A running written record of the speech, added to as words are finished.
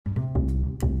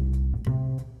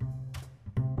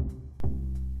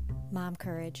Mom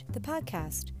Courage, the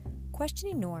podcast,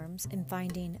 questioning norms and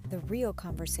finding the real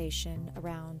conversation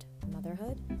around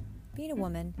motherhood, being a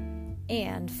woman,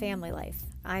 and family life.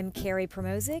 I'm Carrie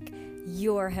Promozic,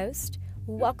 your host.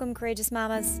 Welcome, Courageous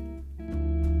Mamas.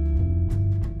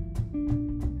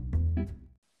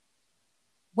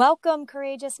 Welcome,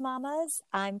 Courageous Mamas.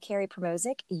 I'm Carrie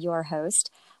Promozic, your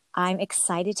host. I'm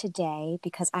excited today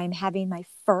because I'm having my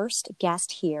first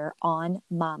guest here on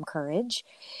Mom Courage.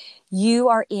 You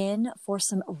are in for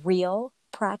some real,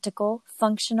 practical,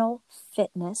 functional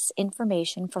fitness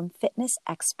information from fitness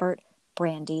expert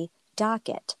Brandi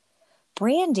Dockett.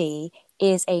 Brandi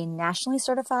is a nationally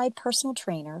certified personal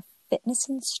trainer, fitness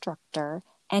instructor,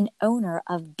 and owner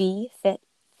of B-Fit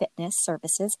Fitness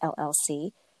Services,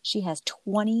 LLC. She has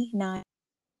 29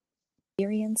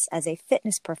 experience as a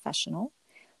fitness professional.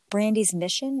 Brandi's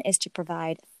mission is to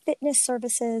provide fitness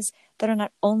services that are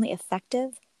not only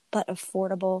effective, but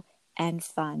affordable and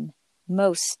fun.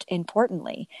 Most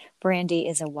importantly, Brandi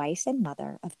is a wife and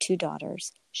mother of 2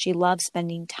 daughters. She loves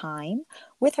spending time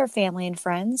with her family and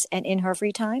friends, and in her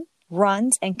free time,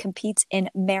 runs and competes in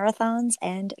marathons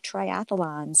and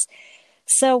triathlons.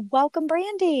 So welcome,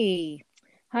 Brandi.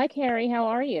 Hi, Carrie. How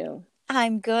are you?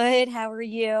 I'm good. How are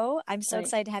you? I'm so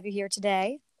excited to have you here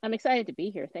today. I'm excited to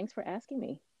be here. Thanks for asking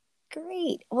me.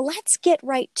 Great. Well, let's get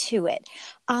right to it.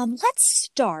 Let's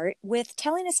start with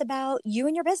telling us about you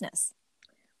and your business.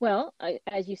 Well,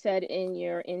 as you said in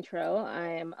your intro,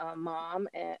 I am a mom,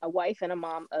 a wife and a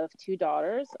mom of 2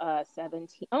 daughters,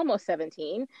 17, almost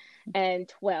 17 and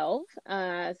 12.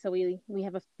 So we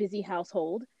have a busy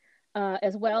household,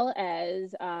 as well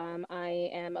as I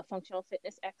am a functional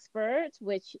fitness expert,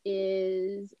 which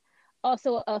is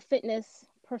also a fitness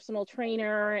personal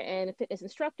trainer and a fitness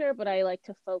instructor, but I like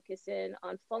to focus in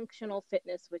on functional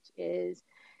fitness, which is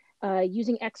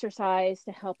using exercise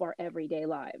to help our everyday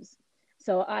lives.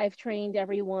 So I've trained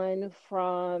everyone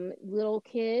from little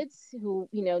kids who,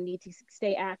 need to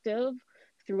stay active,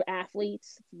 through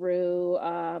athletes, through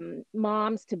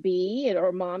moms to be,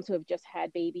 or moms who have just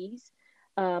had babies,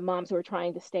 moms who are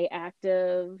trying to stay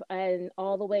active, and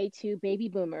all the way to baby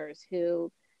boomers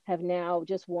who have now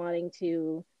just wanting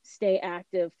to stay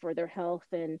active for their health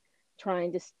and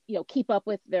trying to, keep up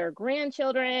with their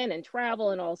grandchildren and travel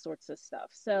and all sorts of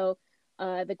stuff. So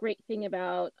the great thing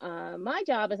about my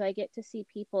job is I get to see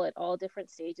people at all different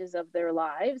stages of their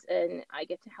lives, and I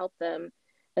get to help them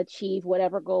achieve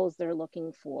whatever goals they're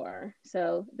looking for.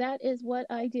 So that is what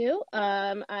I do.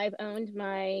 I've owned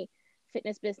my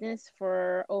fitness business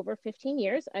for over 15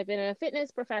 years. I've been a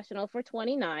fitness professional for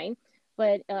 29,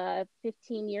 but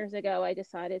 15 years ago, I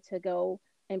decided to go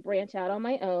and branch out on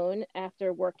my own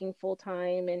after working full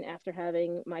time, and after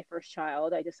having my first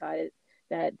child. I decided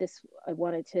that I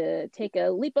wanted to take a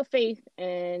leap of faith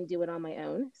and do it on my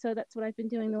own. So that's what I've been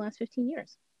doing the last 15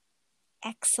 years.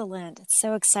 Excellent. It's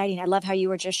so exciting. I love how you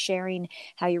were just sharing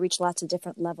how you reach lots of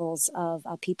different levels of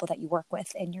people that you work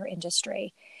with in your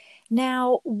industry.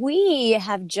 Now, we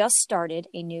have just started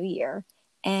a new year,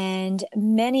 and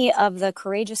many of the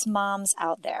courageous moms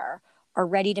out there are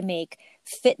ready to make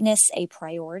fitness a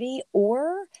priority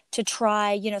or to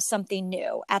try, something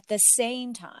new. At the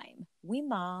same time, we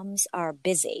moms are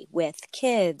busy with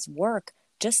kids, work,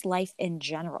 just life in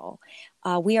general.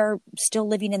 We are still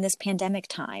living in this pandemic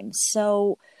time.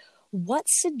 So what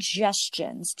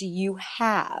suggestions do you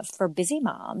have for busy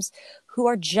moms who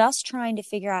are just trying to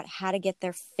figure out how to get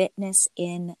their fitness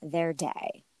in their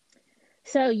day?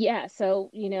 So,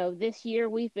 this year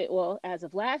we've been, as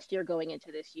of last year going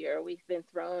into this year, we've been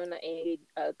thrown a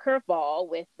curveball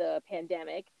with the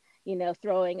pandemic,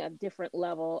 throwing a different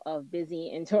level of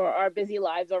busy into our busy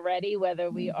lives already,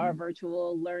 whether we are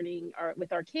virtual learning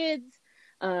with our kids,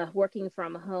 working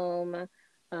from home,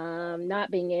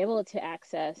 not being able to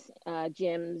access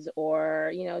gyms,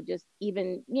 or, just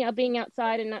even, being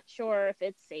outside and not sure if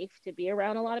it's safe to be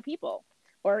around a lot of people,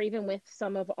 or even with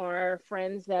some of our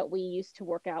friends that we used to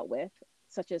work out with,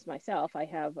 such as myself. I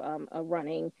have a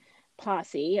running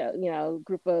posse,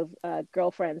 group of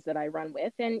girlfriends that I run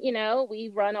with. And, we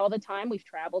run all the time. We've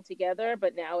traveled together,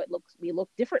 but now we look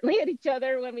differently at each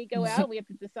other when we go out. We have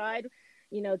to decide,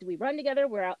 do we run together?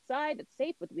 We're outside. It's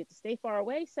safe, but we have to stay far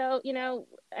away. So,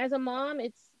 as a mom,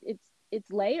 it's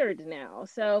layered now.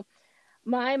 So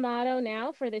my motto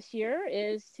now for this year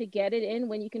is to get it in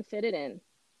when you can fit it in.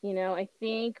 I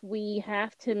think we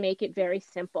have to make it very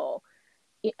simple.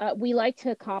 We like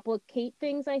to complicate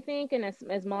things, I think. And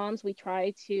as moms, we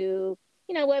try to,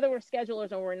 whether we're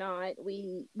schedulers or we're not,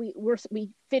 we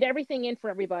fit everything in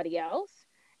for everybody else.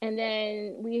 And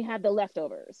then we have the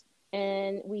leftovers.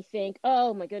 and we think,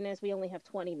 oh my goodness, we only have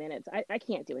 20 minutes. I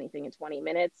can't do anything in 20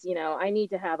 minutes. I need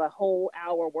to have a whole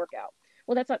hour workout.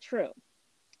 Well, that's not true.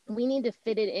 We need to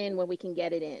fit it in when we can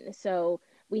get it in. So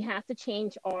we have to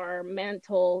change our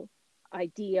mental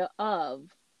idea of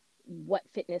what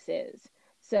fitness is.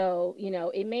 So,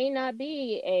 it may not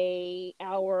be a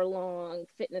hour long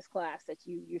fitness class that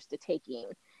you used to taking.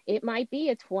 It might be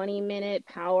a 20-minute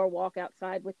power walk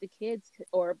outside with the kids,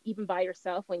 or even by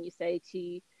yourself, when you say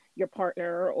to your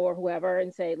partner or whoever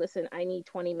and say, listen, I need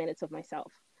 20 minutes of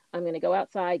myself. I'm going to go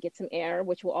outside, get some air,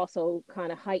 which will also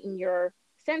kind of heighten your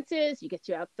senses. You get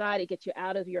you outside, it gets you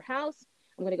out of your house.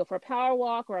 I'm going to go for a power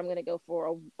walk, or I'm going to go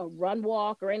for a run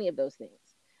walk, or any of those things.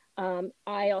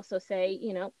 I also say,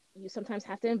 you sometimes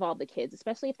have to involve the kids,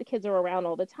 especially if the kids are around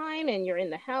all the time and you're in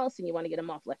the house and you want to get them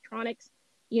off electronics.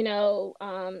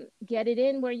 Get it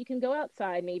in where you can go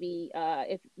outside. Maybe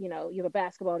if you have a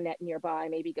basketball net nearby,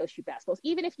 maybe go shoot basketballs.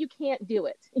 Even if you can't do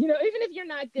it, even if you're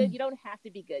not good, you don't have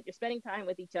to be good. You're spending time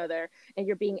with each other and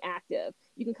you're being active.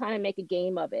 You can kind of make a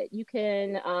game of it. You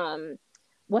can.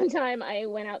 One time I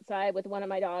went outside with one of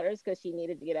my daughters because she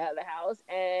needed to get out of the house,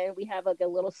 and we have like a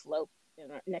little slope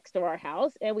next to our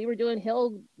house, and we were doing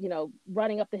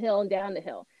running up the hill and down the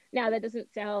hill. Now, that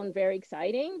doesn't sound very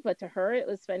exciting, but to her, it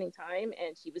was spending time,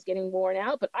 and she was getting worn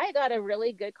out. But I got a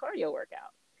really good cardio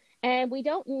workout. And we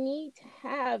don't need to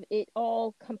have it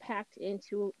all compact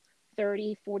into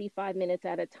 30, 45 minutes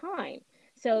at a time.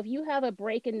 So if you have a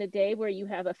break in the day where you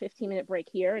have a 15-minute break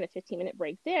here and a 15-minute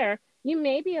break there, you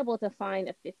may be able to find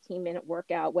a 15-minute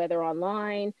workout, whether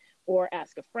online or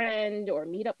ask a friend or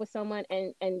meet up with someone,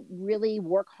 and really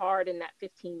work hard in that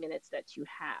 15 minutes that you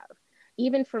have.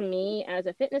 Even for me as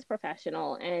a fitness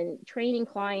professional and training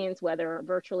clients, whether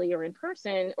virtually or in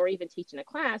person, or even teaching a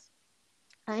class,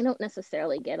 I don't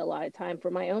necessarily get a lot of time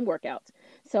for my own workouts.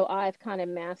 So I've kind of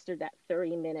mastered that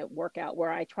 30-minute workout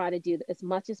where I try to do as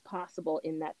much as possible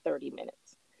in that 30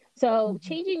 minutes. So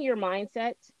changing your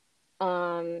mindset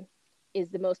is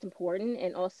the most important,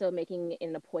 and also making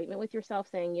an appointment with yourself,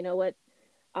 saying, you know what,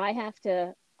 I have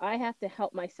to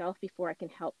help myself before I can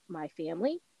help my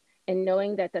family. And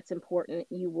knowing that that's important,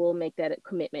 you will make that a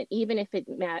commitment, even if it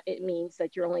means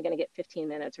that you're only going to get 15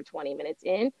 minutes or 20 minutes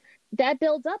in. That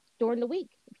builds up during the week.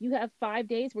 If you have 5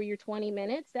 days where you're 20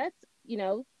 minutes, that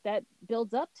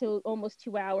builds up to almost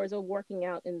 2 hours of working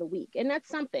out in the week. And that's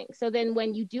something. So then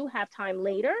when you do have time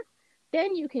later,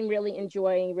 then you can really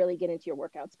enjoy and really get into your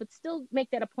workouts, but still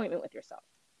make that appointment with yourself.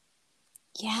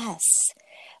 Yes.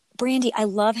 Brandy, I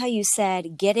love how you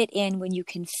said, get it in when you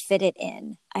can fit it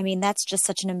in. I mean, that's just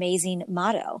such an amazing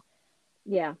motto.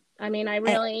 Yeah. I mean,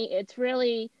 it's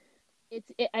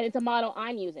a motto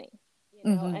I'm using,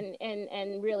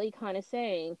 and really kind of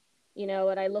saying,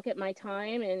 when I look at my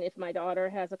time, and if my daughter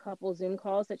has a couple Zoom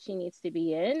calls that she needs to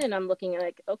be in, and I'm looking at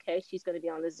like, okay, she's going to be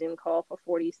on the Zoom call for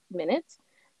 40 minutes,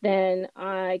 then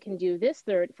I can do this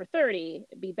for 30,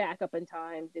 be back up in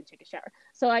time, then take a shower.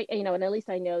 So and at least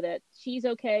I know that she's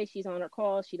okay. She's on her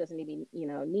call. She doesn't even,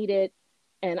 need it.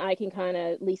 And I can kind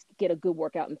of at least get a good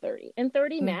workout in 30. And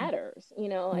 30 matters.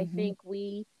 I think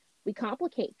we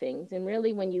complicate things. And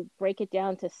really, when you break it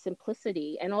down to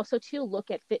simplicity, and also to look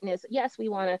at fitness, yes, we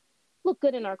want to look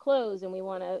good in our clothes and we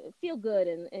want to feel good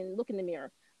and look in the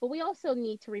mirror. But we also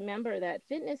need to remember that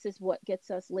fitness is what gets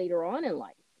us later on in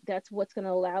life. That's what's going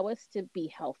to allow us to be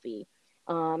healthy,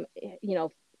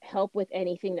 help with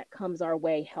anything that comes our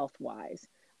way health-wise.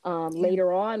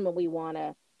 Later on, when we want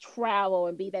to travel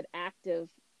and be that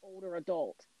active older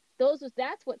adult,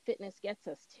 that's what fitness gets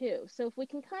us too. So if we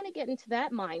can kind of get into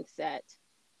that mindset,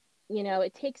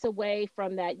 it takes away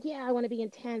from that, I want to be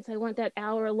intense. I want that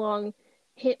hour-long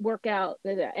HIIT workout.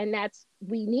 And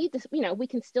we need to, we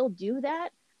can still do that.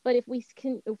 But if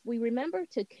we remember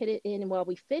to fit it in while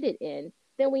we fit it in,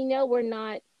 then we know we're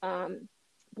not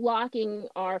blocking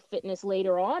our fitness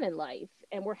later on in life,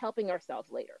 and we're helping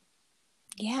ourselves later.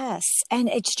 Yes. And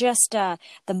it's just the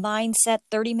mindset,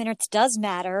 30 minutes does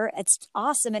matter. It's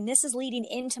awesome. And this is leading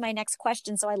into my next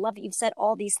question. So I love that you've said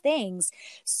all these things.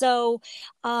 So,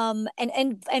 and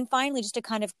finally, just to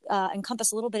kind of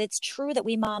encompass a little bit, it's true that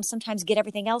we moms sometimes get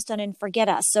everything else done and forget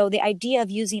us. So the idea of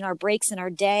using our breaks in our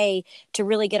day to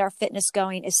really get our fitness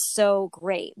going is so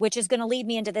great, which is going to lead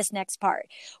me into this next part,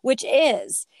 which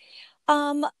is,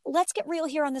 let's get real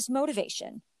here on this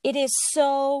motivation. It is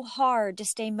so hard to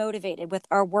stay motivated with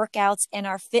our workouts and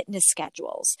our fitness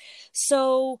schedules.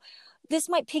 So this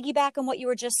might piggyback on what you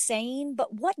were just saying,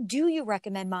 but what do you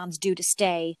recommend moms do to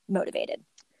stay motivated?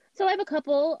 So I have a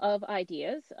couple of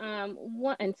ideas, and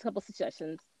a couple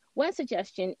suggestions. One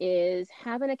suggestion is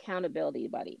have an accountability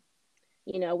buddy.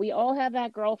 You know, we all have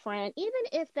that girlfriend, even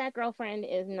if that girlfriend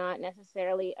is not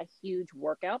necessarily a huge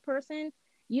workout person.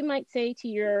 You might say to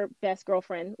your best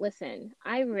girlfriend, listen,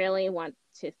 I really want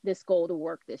this goal to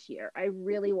work this year. I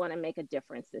really want to make a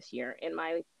difference this year in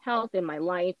my health, in my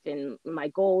life, in my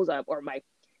goals, or my,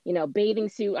 bathing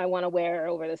suit I want to wear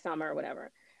over the summer or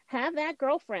whatever. Have that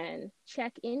girlfriend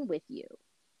check in with you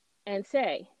and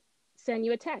send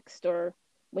you a text, or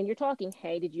when you're talking,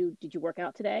 hey, did you work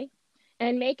out today?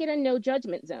 And make it a no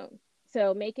judgment zone.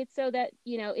 So make it so that,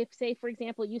 if, say, for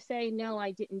example, you say, no,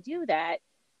 I didn't do that,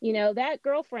 that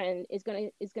girlfriend is going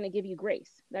to give you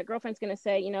grace. That girlfriend's going to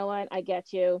say, you know what, I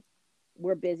get you,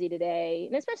 we're busy today.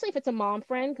 And especially if it's a mom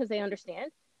friend, because they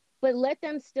understand. But let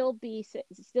them still be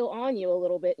still on you a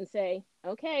little bit and say,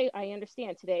 okay, I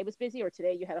understand today was busy, or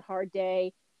today you had a hard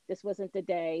day, this wasn't the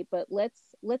day, but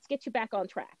let's get you back on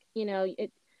track. Whether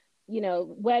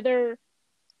they're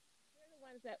the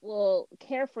ones that will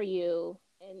care for you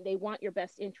and they want your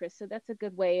best interest. So that's a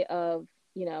good way of,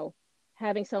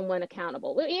 having someone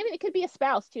accountable. Well, even it could be a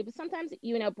spouse too, but sometimes,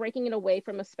 breaking it away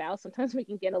from a spouse, sometimes we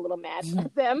can get a little mad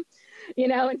at them,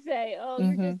 and say, oh,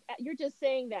 Mm-hmm. you're just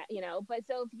saying that, but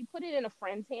so if you put it in a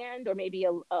friend's hand, or maybe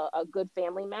a good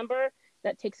family member,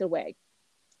 that takes it away.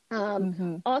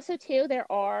 Mm-hmm. Also, too, there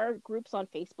are groups on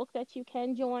Facebook that you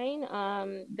can join,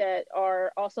 that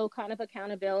are also kind of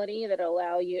accountability, that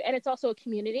allow you, and it's also a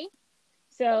community.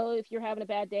 So if you're having a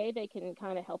bad day, they can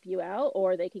kind of help you out,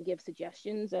 or they can give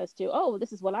suggestions as to, oh,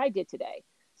 this is what I did today.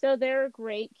 So there are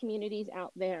great communities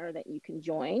out there that you can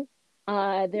join.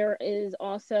 There is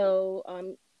also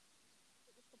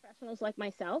professionals like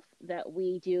myself that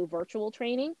we do virtual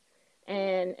training.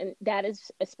 And that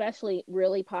is especially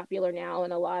really popular now.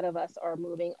 And a lot of us are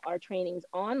moving our trainings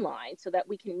online so that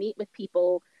we can meet with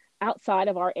people outside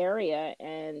of our area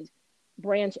and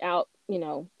branch out,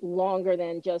 longer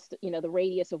than just, the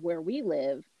radius of where we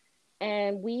live.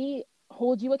 And we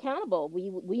hold you accountable.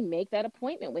 We make that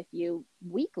appointment with you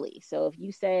weekly. So if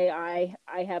you say, I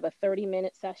have a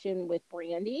 30-minute session with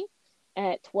Brandy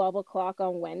at 12 o'clock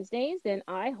on Wednesdays, then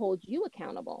I hold you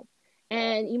accountable.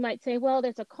 And you might say, well,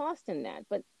 there's a cost in that.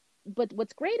 But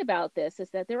what's great about this is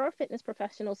that there are fitness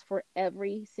professionals for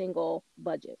every single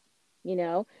budget, you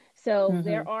know? So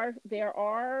Mm-hmm. there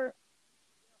are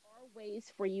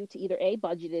ways for you to either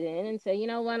budget it in and say, you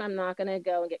know what, I'm not going to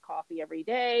go and get coffee every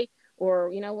day, or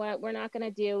you know what, we're not going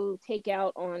to do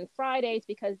takeout on Fridays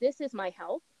because this is my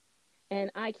health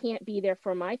and I can't be there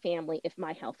for my family if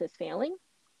my health is failing,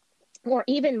 or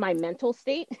even my mental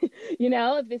state.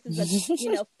 If this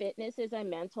is fitness is a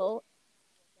mental,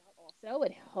 also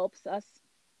it helps us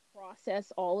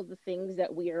process all of the things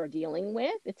that we are dealing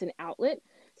with. It's an outlet.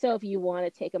 So if you want to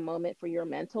take a moment for your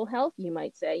mental health, you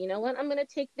might say, you know what, I'm going to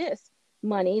take this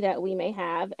money that we may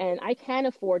have and I can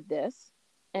afford this.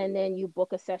 And then you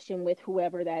book a session with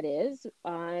whoever that is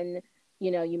on,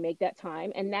 you make that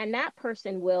time, and then that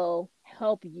person will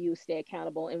help you stay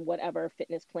accountable in whatever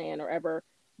fitness plan or ever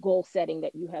goal setting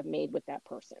that you have made with that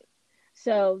person.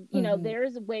 So, Mm-hmm.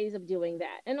 there's ways of doing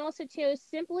that. And also, too,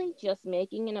 simply just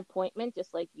making an appointment,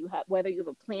 just like you have, whether you have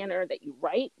a planner that you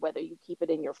write, whether you keep it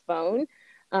in your phone,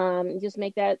 just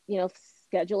make that,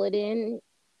 schedule it in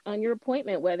on your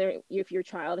appointment, whether if your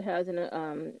child has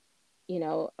a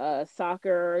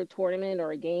soccer tournament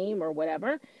or a game or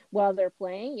whatever while they're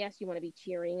playing. Yes, you want to be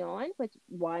cheering on, but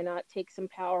why not take some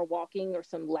power walking or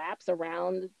some laps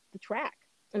around the track?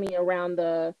 I mean, around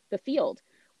the field.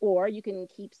 Or you can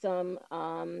keep some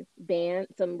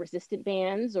some resistant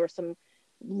bands or some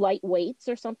light weights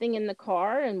or something in the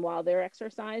car, and while they're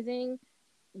exercising,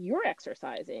 you're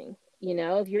exercising.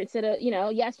 If you're, instead of,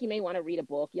 yes, you may want to read a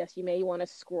book, yes, you may want to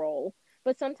scroll,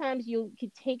 but sometimes you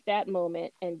could take that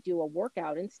moment and do a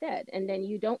workout instead, and then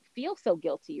you don't feel so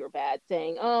guilty or bad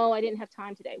saying, oh, I didn't have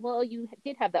time today. Well, you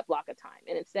did have that block of time,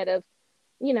 and instead of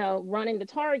running the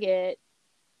target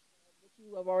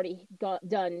you have already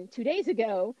done 2 days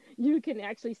ago, you can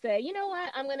actually say, you know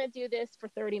what, I'm going to do this for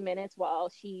 30 minutes while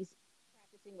she's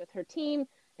practicing with her team.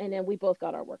 And then we both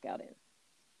got our workout in.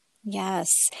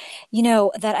 Yes.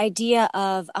 That idea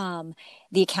of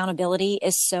the accountability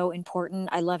is so important.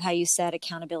 I love how you said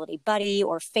accountability buddy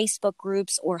or Facebook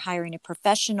groups or hiring a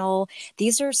professional.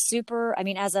 These are super, I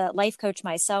mean, as a life coach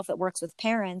myself that works with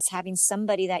parents, having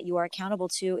somebody that you are accountable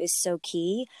to is so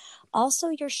key. Also,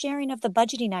 your sharing of the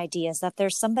budgeting ideas, that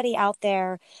there's somebody out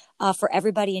there for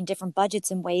everybody in different budgets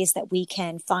and ways that we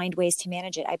can find ways to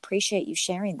manage it. I appreciate you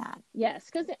sharing that. Yes,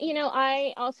 because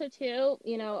I also too,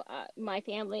 my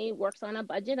family works on a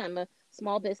budget. I'm a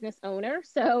small business owner,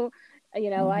 so I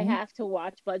Mm-hmm. have to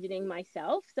watch budgeting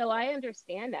myself. So I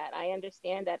understand that. I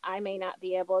understand that I may not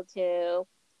be able to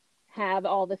have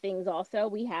all the things also.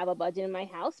 We have a budget in my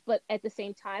house, but at the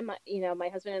same time, my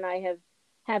husband and I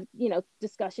have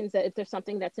discussions that if there's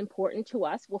something that's important to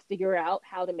us, we'll figure out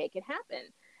how to make it happen.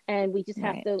 And we just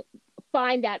have Right. to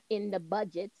find that in the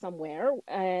budget somewhere,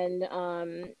 and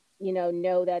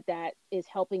know that that is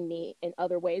helping me in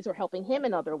other ways or helping him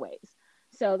in other ways.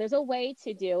 So there's a way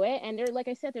to do it. And like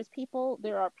I said,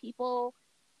 there are people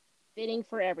fitting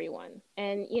for everyone.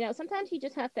 And sometimes you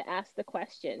just have to ask the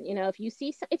question. If you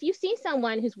see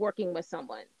someone who's working with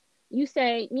someone, you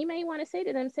may want to say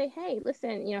to them, say, hey,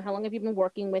 listen, how long have you been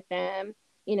working with them?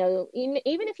 Even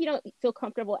if you don't feel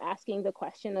comfortable asking the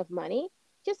question of money,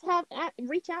 just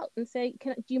reach out and say,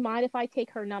 do you mind if I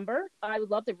take her number? I would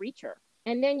love to reach her.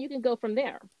 And then you can go from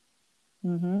there.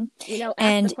 Mm-hmm. Ask the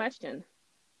And question.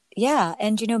 yeah,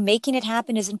 and making it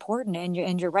happen is important,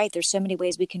 and you're right. There's so many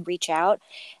ways we can reach out,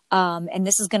 and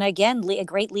this is going to again a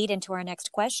great lead into our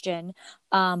next question.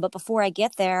 But before I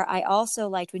get there, I also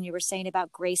liked when you were saying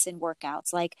about grace in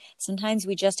workouts. Like sometimes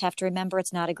we just have to remember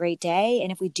it's not a great day,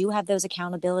 and if we do have those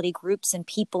accountability groups and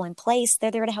people in place,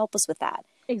 they're there to help us with that.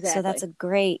 So that's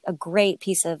Exactly. a great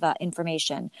piece of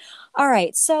information. All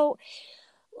right, so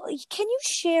can you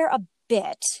share a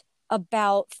bit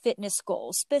about fitness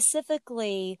goals?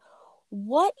 Specifically,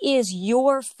 what is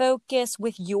your focus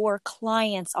with your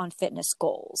clients on fitness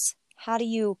goals? How do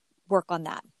you work on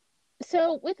that?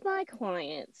 So with my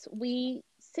clients, we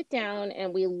sit down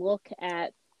and we look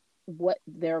at what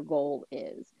their goal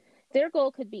is. Their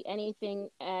goal could be anything.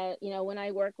 When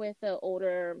I work with the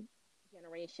older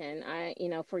generation,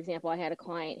 for example, I had a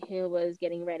client who was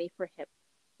getting ready for hip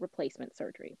replacement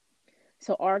surgery.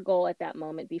 So our goal at that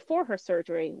moment before her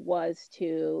surgery was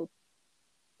to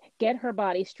get her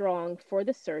body strong for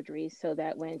the surgery so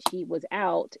that when she was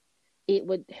out, it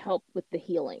would help with the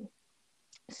healing.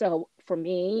 So for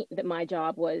me, that my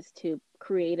job was to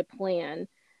create a plan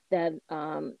that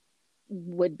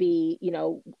would be,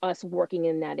 us working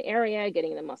in that area,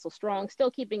 getting the muscle strong,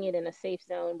 still keeping it in a safe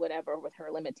zone, whatever, with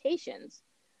her limitations.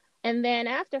 And then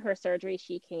after her surgery,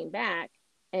 she came back,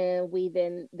 and we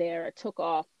then there took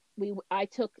off. I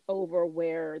took over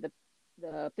where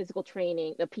the physical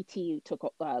training, the PT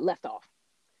took left off.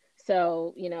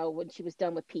 So, when she was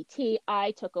done with PT,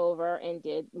 I took over and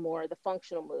did more of the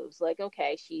functional moves. Like,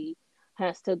 okay, she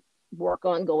has to work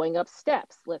on going up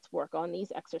steps. Let's work on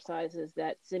these exercises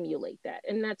that simulate that.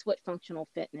 And that's what functional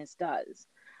fitness does.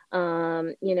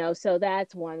 So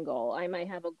that's one goal. I might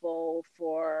have a goal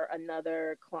for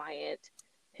another client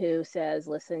who says,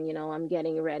 listen, I'm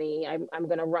getting ready. I'm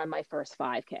going to run my first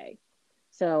 5K.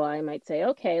 So I might say,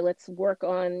 okay, let's work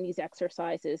on these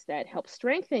exercises that help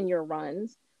strengthen your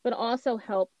runs, but also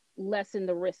help lessen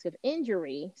the risk of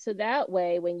injury. So that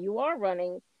way, when you are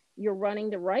running, you're running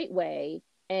the right way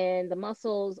and the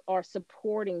muscles are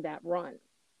supporting that run.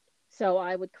 So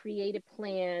I would create a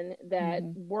plan that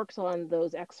Mm-hmm. works on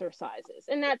those exercises.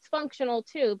 And that's functional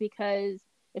too, because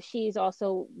if she's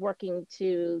also working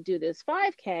to do this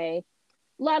 5K, a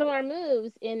lot of our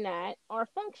moves in that are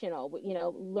functional,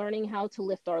 learning how to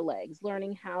lift our legs,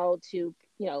 learning how to,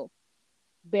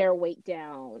 bear weight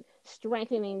down,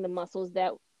 strengthening the muscles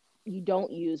that you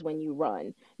don't use when you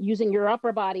run, using your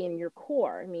upper body and your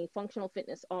core. I mean, functional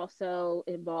fitness also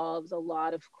involves a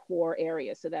lot of core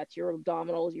areas. So that's your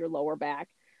abdominals, your lower back,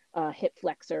 hip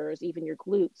flexors, even your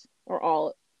glutes are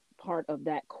all part of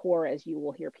that core, as you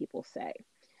will hear people say.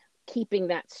 Keeping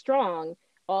that strong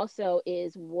also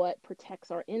is what protects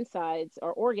our insides,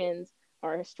 our organs,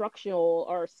 our structural,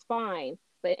 our spine,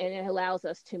 and it allows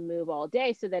us to move all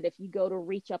day so that if you go to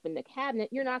reach up in the cabinet,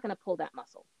 you're not going to pull that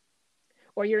muscle,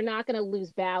 or you're not going to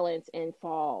lose balance and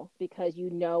fall because you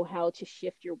know how to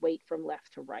shift your weight from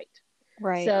left to right.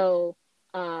 Right. So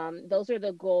those are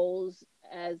the goals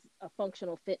as a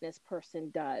functional fitness person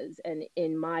does. And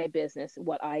in my business,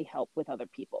 what I help with other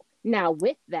people. Now,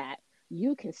 with that,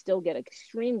 you can still get an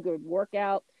extreme good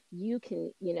workout. You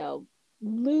can,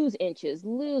 lose inches,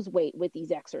 lose weight with these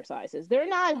exercises. They're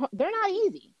not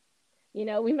easy.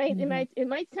 Mm-hmm. It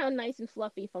might sound nice and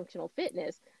fluffy functional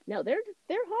fitness. No, they're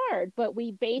hard, but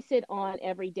we base it on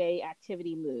everyday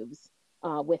activity moves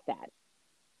with that.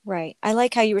 Right. I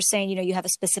like how you were saying, you have a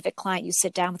specific client, you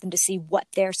sit down with them to see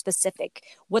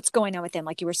what's going on with them.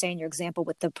 Like you were saying, your example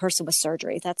with the person with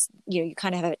surgery, that's, you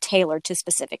kind of have it tailored to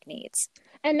specific needs.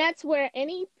 And that's where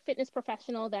any fitness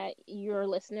professional that your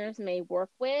listeners may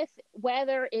work with,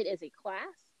 whether it is a class,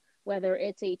 whether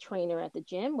it's a trainer at the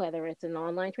gym, whether it's an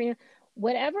online trainer,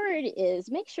 whatever it is,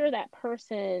 make sure that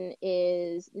person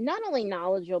is not only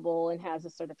knowledgeable and has a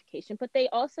certification, but they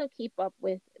also keep up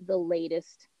with the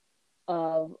latest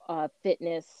of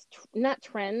fitness, not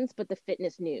trends, but the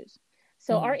fitness news.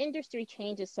 So our Mm. industry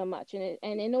changes so much, and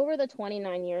in over the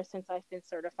 29 years since I've been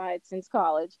certified since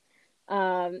college,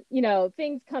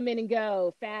 things come in and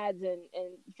go, fads and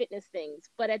fitness things.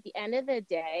 But at the end of the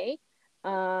day,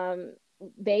 um,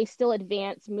 they still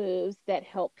advance moves that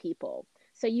help people.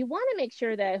 So you want to make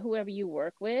sure that whoever you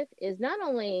work with is not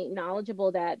only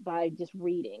knowledgeable that by just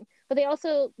reading, but they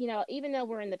also, even though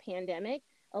we're in the pandemic,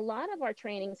 a lot of our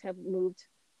trainings have moved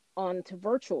on to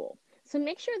virtual. So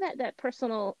make sure that that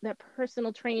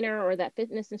personal trainer or that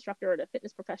fitness instructor or the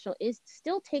fitness professional is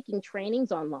still taking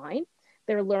trainings online.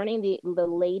 They're learning the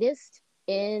latest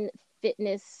in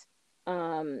fitness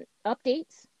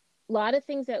updates. A lot of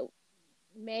things that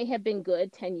may have been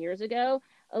good 10 years ago,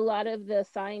 a lot of the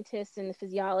scientists and the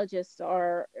physiologists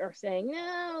are saying,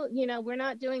 no, we're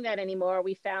not doing that anymore.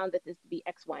 We found that this to be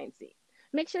X, Y, and Z.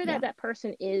 Make sure that Yeah. that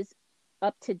person is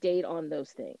up to date on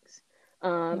those things.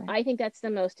 Right. I think that's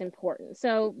the most important.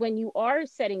 So when you are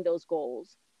setting those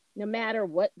goals, no matter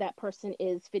what that person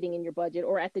is fitting in your budget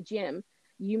or at the gym,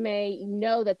 you may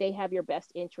know that they have your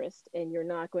best interest and you're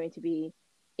not going to be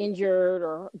injured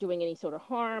or doing any sort of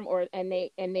harm, or and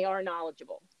they are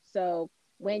knowledgeable. So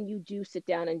when you do sit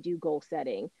down and do goal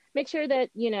setting, make sure that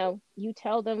you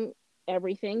tell them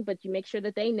everything, but you make sure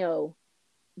that they know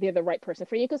they're the right person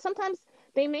for you, because sometimes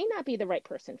they may not be the right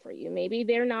person for you. Maybe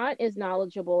they're not as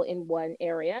knowledgeable in one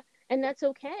area, and that's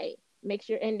okay. Make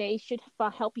sure, and they should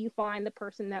help you find the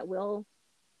person that will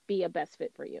be a best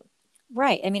fit for you.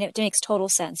 Right. I mean, it makes total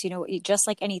sense. Just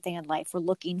like anything in life, we're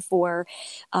looking for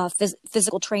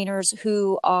physical trainers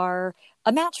who are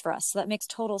a match for us. So that makes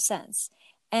total sense.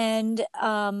 And,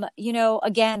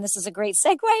 again, this is a great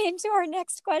segue into our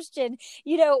next question.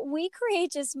 We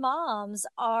courageous moms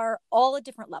are all at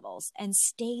different levels and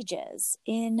stages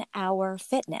in our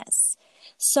fitness.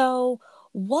 So,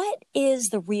 what is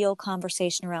the real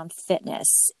conversation around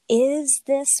fitness? Is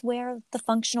this where the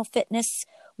functional fitness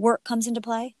work comes into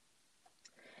play?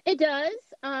 It does.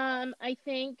 I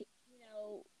think,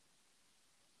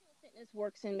 fitness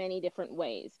works in many different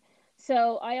ways.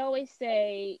 So I always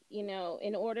say,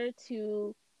 in order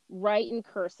to write in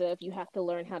cursive, you have to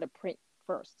learn how to print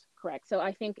first, correct? So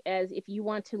I think as if you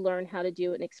want to learn how to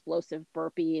do an explosive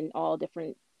burpee in all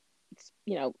different,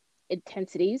 you know,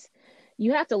 intensities,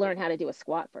 you have to learn how to do a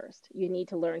squat first. You need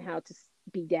to learn how to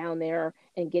be down there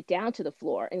and get down to the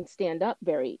floor and stand up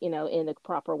very, in the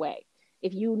proper way.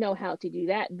 If you know how to do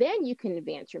that, then you can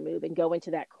advance your move and go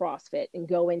into that CrossFit and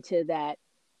go into that,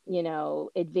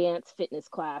 advanced fitness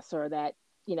class or that,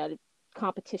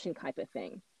 competition type of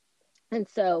thing. And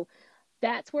so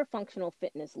that's where functional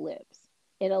fitness lives.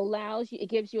 It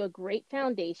gives you a great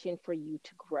foundation for you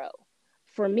to grow.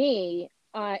 For me,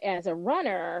 as a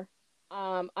runner,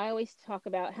 I always talk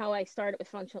about how I started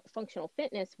with functional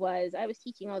fitness. Was I was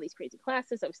teaching all these crazy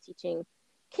classes. I was teaching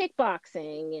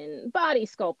kickboxing and body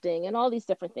sculpting and all these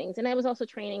different things. And I was also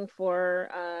training for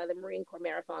the Marine Corps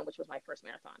Marathon, which was my first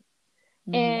marathon.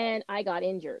 Hmm. And I got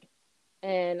injured,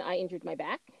 and I injured my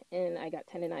back, and I got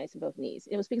tendonitis in both knees.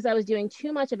 It was because I was doing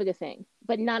too much of a good thing,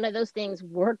 but none of those things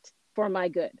worked for my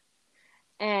good.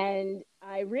 And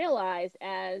I realized,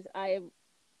 as I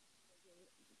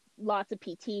lots of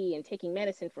PT and taking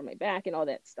medicine for my back and all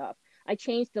that stuff, I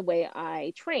changed the way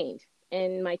I trained.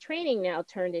 And my training now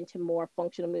turned into more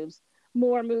functional moves,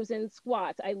 more moves in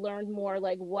squats. I learned more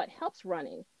like what helps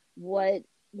running, what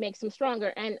makes them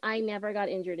stronger, and I never got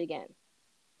injured again.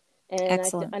 And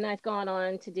Excellent. I've gone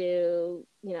on to do,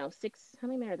 six, how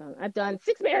many marathons? I've done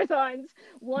six marathons,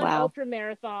 one Wow. ultra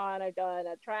marathon, I've done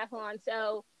a triathlon.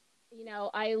 So,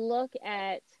 I look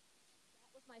at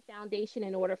was my foundation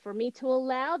in order for me to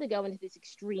allow to go into this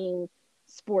extreme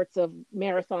sports of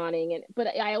marathoning, but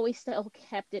I always still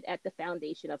kept it at the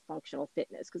foundation of functional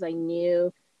fitness, because I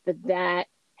knew that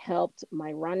helped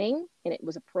my running, and it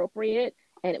was appropriate,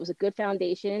 and it was a good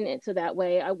foundation, and so that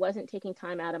way I wasn't taking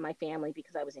time out of my family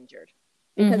because I was injured.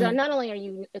 Because Hmm. not only are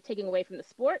you taking away from the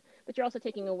sport, but you're also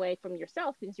taking away from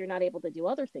yourself, because you're not able to do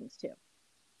other things too.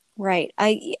 Right.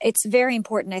 It's very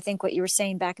important. I think what you were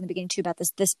saying back in the beginning too about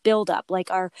this build up, like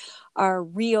our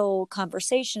real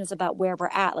conversation is about where we're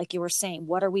at. Like you were saying,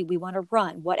 what are we want to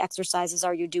run? What exercises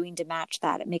are you doing to match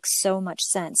that? It makes so much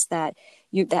sense that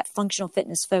that functional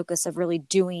fitness focus of really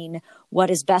doing what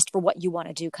is best for what you want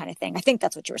to do kind of thing. I think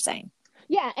that's what you were saying.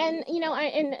 Yeah, and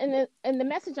the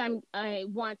message I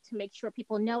want to make sure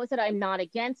people know is that I'm not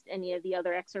against any of the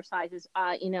other exercises.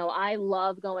 I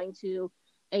love going to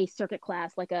a circuit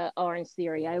class like a Orange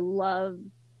Theory. I love,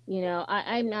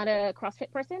 I'm not a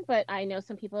CrossFit person, but I know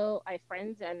some people, I have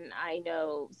friends, and I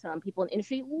know some people in the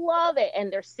industry love it, and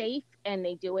they're safe, and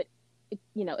they do it,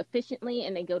 efficiently,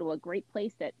 and they go to a great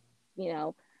place that, you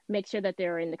know make sure that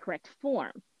they're in the correct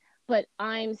form. But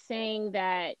I'm saying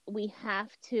that we have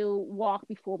to walk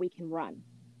before we can run.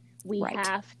 We Right.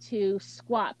 have to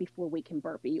squat before we can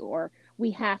burpee, or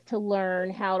we have to learn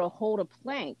how to hold a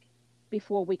plank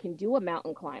before we can do a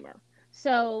mountain climber.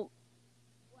 So,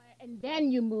 and then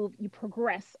you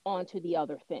progress onto the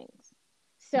other things.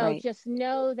 So Right. just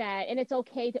know that, and it's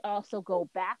okay to also go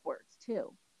backwards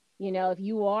too. You know, if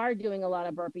you are doing a lot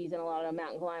of burpees and a lot of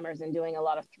mountain climbers and doing a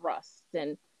lot of thrusts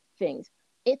and things,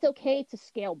 it's okay to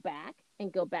scale back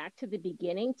and go back to the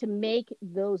beginning to make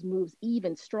those moves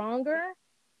even stronger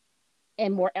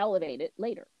and more elevated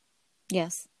later.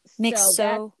 Yes. Makes So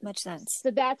that so much sense. so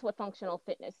that's what functional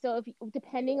fitness. So if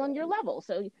depending on your level,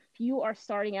 so if you are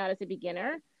starting out as a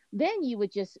beginner, then you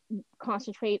would just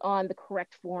concentrate on the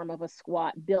correct form of a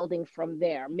squat, building from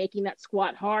there, making that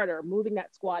squat harder, moving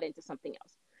that squat into something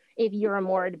else. If you're a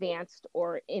more advanced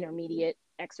or intermediate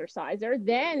exerciser,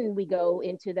 then we go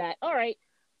into that. All right,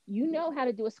 you know how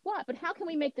to do a squat, but how can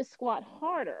we make this squat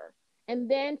harder?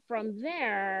 And then from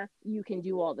there, you can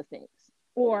do all the things.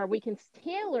 Or we can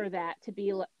tailor that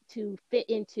to fit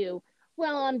into,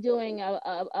 well, I'm doing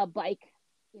a bike,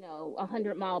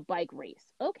 100-mile bike race.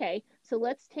 Okay, so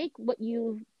let's take what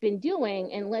you've been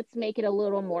doing and let's make it a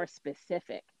little more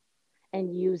specific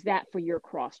and use that for your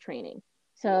cross training.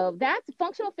 So that's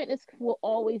functional fitness will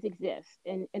always exist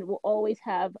and will always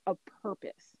have a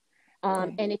purpose.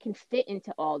 Right. And it can fit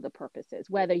into all the purposes,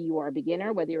 whether you are a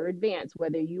beginner, whether you're advanced,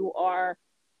 whether you are,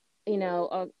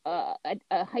 a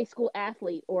high school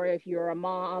athlete, or if you're a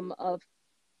mom of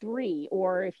 3,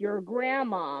 or if you're a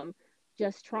grandmom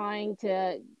just trying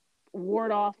to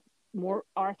ward off more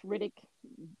arthritic,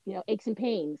 aches and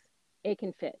pains, it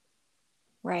can fit.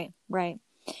 Right. Right.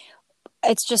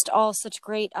 It's just all such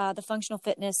great. The functional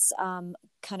fitness,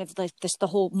 kind of like this, the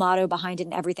whole motto behind it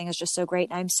and everything is just so great.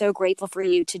 And I'm so grateful for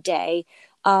you today,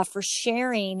 for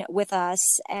sharing with us.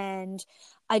 And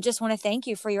I just want to thank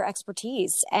you for your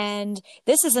expertise. And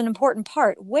this is an important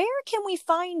part. Where can we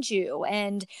find you,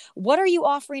 and what are you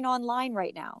offering online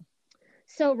right now?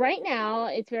 So right now,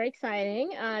 it's very exciting.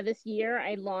 This year,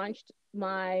 I launched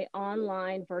my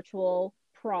online virtual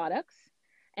products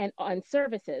and on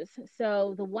services.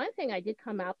 So the one thing I did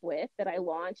come up with that I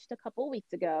launched a couple of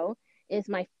weeks ago is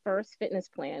my first fitness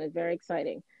plan. It's very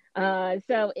exciting.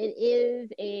 So it is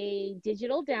a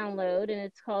digital download, and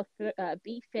it's called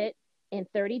Be Fit in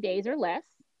 30 days or less.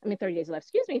 I mean, 30 days or less.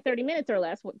 Excuse me, 30 minutes or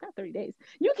less. Well, not 30 days.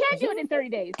 You can do it in 30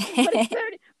 days,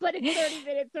 but it's 30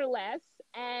 minutes or less.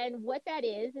 And what that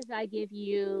is I give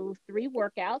you 3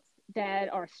 workouts that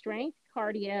are strength,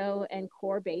 cardio, and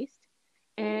core based.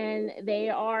 And they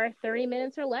are 30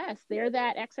 minutes or less. They're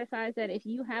that exercise that if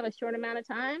you have a short amount of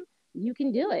time, you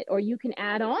can do it, or you can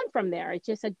add on from there. It's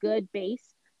just a good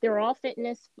base. They're all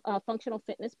functional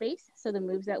fitness based. So the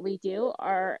moves that we do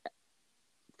are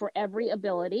for every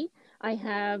ability. I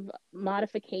have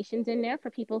modifications in there for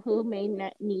people who may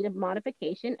need a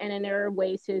modification, and then there are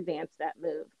ways to advance that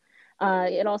move.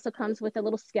 It also comes with a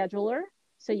little scheduler,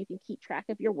 so you can keep track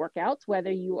of your workouts,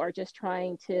 whether you are just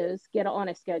trying to get on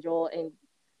a schedule and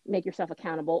make yourself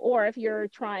accountable, or if you're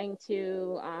trying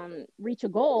to reach a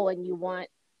goal and you want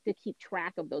to keep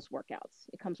track of those workouts.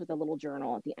 It comes with a little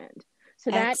journal at the end.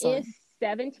 So that Excellent. is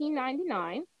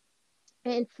 $17.99.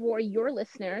 And for your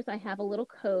listeners, I have a little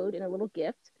code and a little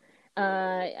gift.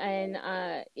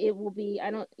 It will be,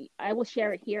 I will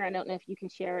share it here. I don't know if you can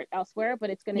share it elsewhere,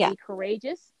 but it's going to Yeah. be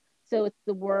courageous. So it's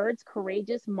the words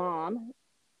courageous mom,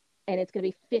 and it's going to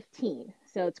be 15.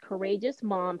 So it's courageous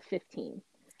mom 15.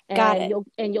 Got And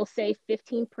it. you'll save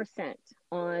 15%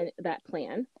 on that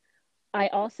plan. I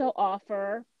also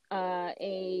offer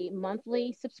a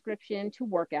monthly subscription to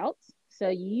workouts.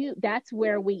 So that's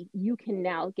where you can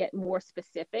now get more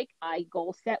specific. I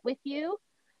goal set with you.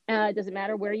 It doesn't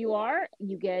matter where you are.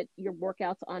 You get your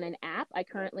workouts on an app. I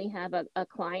currently have a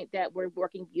client that we're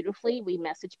working beautifully. We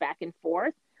message back and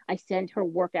forth. I send her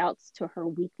workouts to her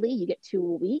weekly. You get 2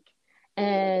 a week.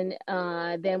 And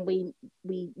then we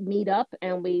meet up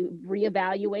and we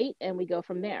reevaluate and we go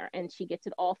from there. And she gets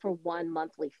it all for 1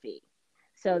 monthly fee.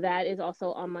 So that is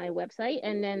also on my website.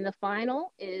 And then the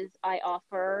final is I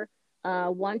offer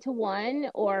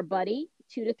 1-to-1 or buddy,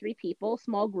 2 to 3 people,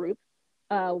 small group,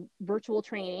 virtual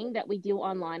training that we do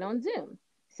online on Zoom.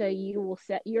 So you will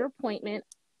set your appointment,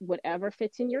 whatever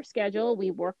fits in your schedule.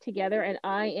 We work together, and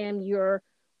I am your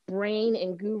brain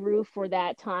and guru for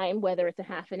that time, whether it's a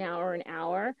half an hour or an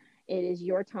hour. It is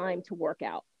your time to work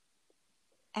out.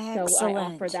 Excellent. So I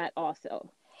offer that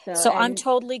also. So I'm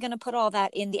totally going to put all that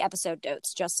in the episode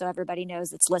notes, just so everybody knows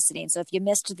that's listening. So if you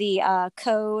missed the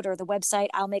code or the website,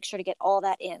 I'll make sure to get all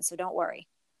that in. So don't worry.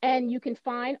 And you can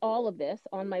find all of this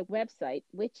on my website,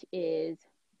 which is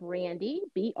Brandi,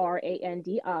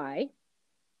 Brandi,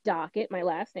 Dockett, my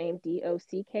last name,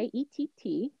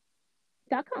 DOCKETT.com.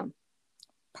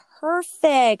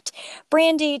 Perfect.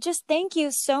 Brandi, just thank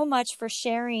you so much for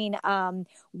sharing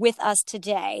with us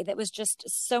today. That was just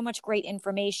so much great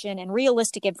information and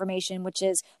realistic information, which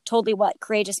is totally what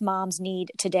courageous moms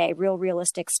need today, real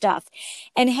realistic stuff.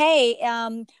 And hey,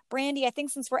 Brandi, I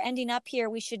think since we're ending up here,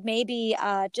 we should maybe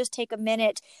just take a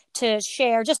minute to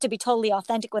share, just to be totally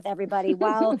authentic with everybody,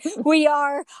 while we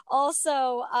are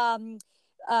also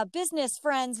business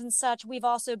friends and such. We've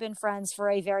also been friends for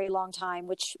a very long time,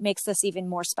 which makes this even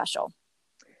more special.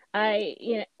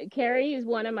 Carrie is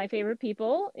one of my favorite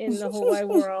people in the whole wide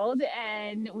world,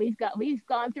 and we've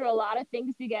gone through a lot of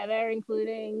things together,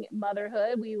 including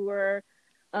motherhood.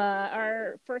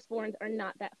 Our firstborns are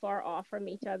not that far off from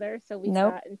each other, so we've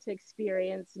gotten to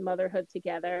experience motherhood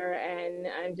together, and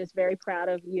I'm just very proud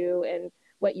of you and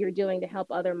what you're doing to help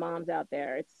other moms out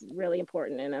there. It's really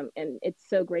important, and it's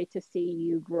so great to see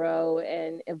you grow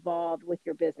and evolve with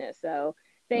your business. So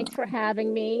thanks for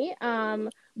having me.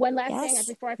 One last thing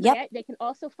before I forget, they can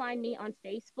also find me on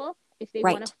Facebook if they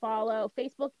want to follow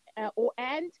Facebook.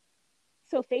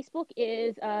 So Facebook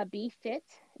is Be Fit,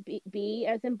 B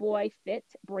as in boy, Fit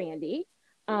Brandi.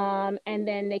 And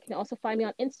then they can also find me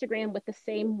on Instagram with the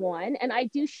same one. And I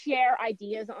do share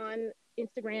ideas on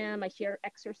Instagram. I share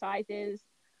exercises.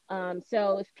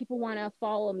 So if people want to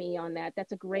follow me on that,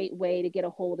 that's a great way to get a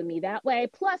hold of me that way.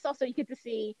 Plus, also you get to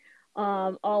see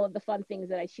all of the fun things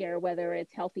that I share, whether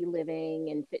it's healthy living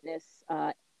and fitness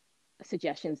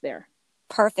suggestions there.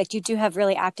 Perfect. You do have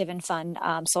really active and fun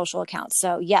social accounts.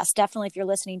 So yes, definitely, if you're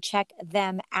listening, check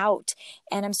them out.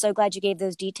 And I'm so glad you gave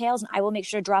those details. And I will make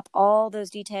sure to drop all those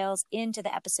details into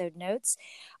the episode notes.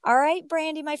 All right,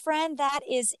 Brandi, my friend, that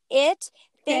is it.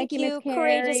 Thank you,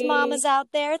 courageous mamas out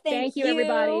there. Thank you,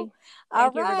 everybody.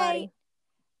 All right.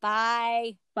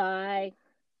 Bye. Bye.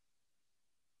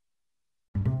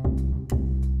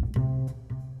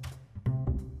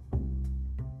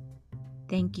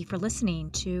 Thank you for listening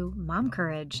to Mom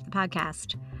Courage, the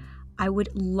podcast. I would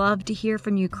love to hear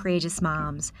from you, courageous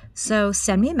moms. So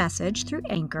send me a message through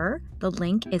Anchor. The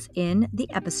link is in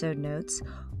the episode notes,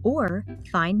 or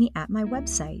find me at my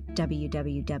website,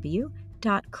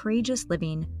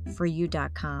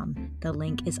 www.courageouslivingforyou.com. The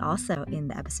link is also in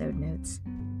the episode notes.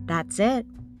 That's it.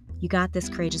 You got this,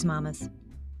 courageous mamas.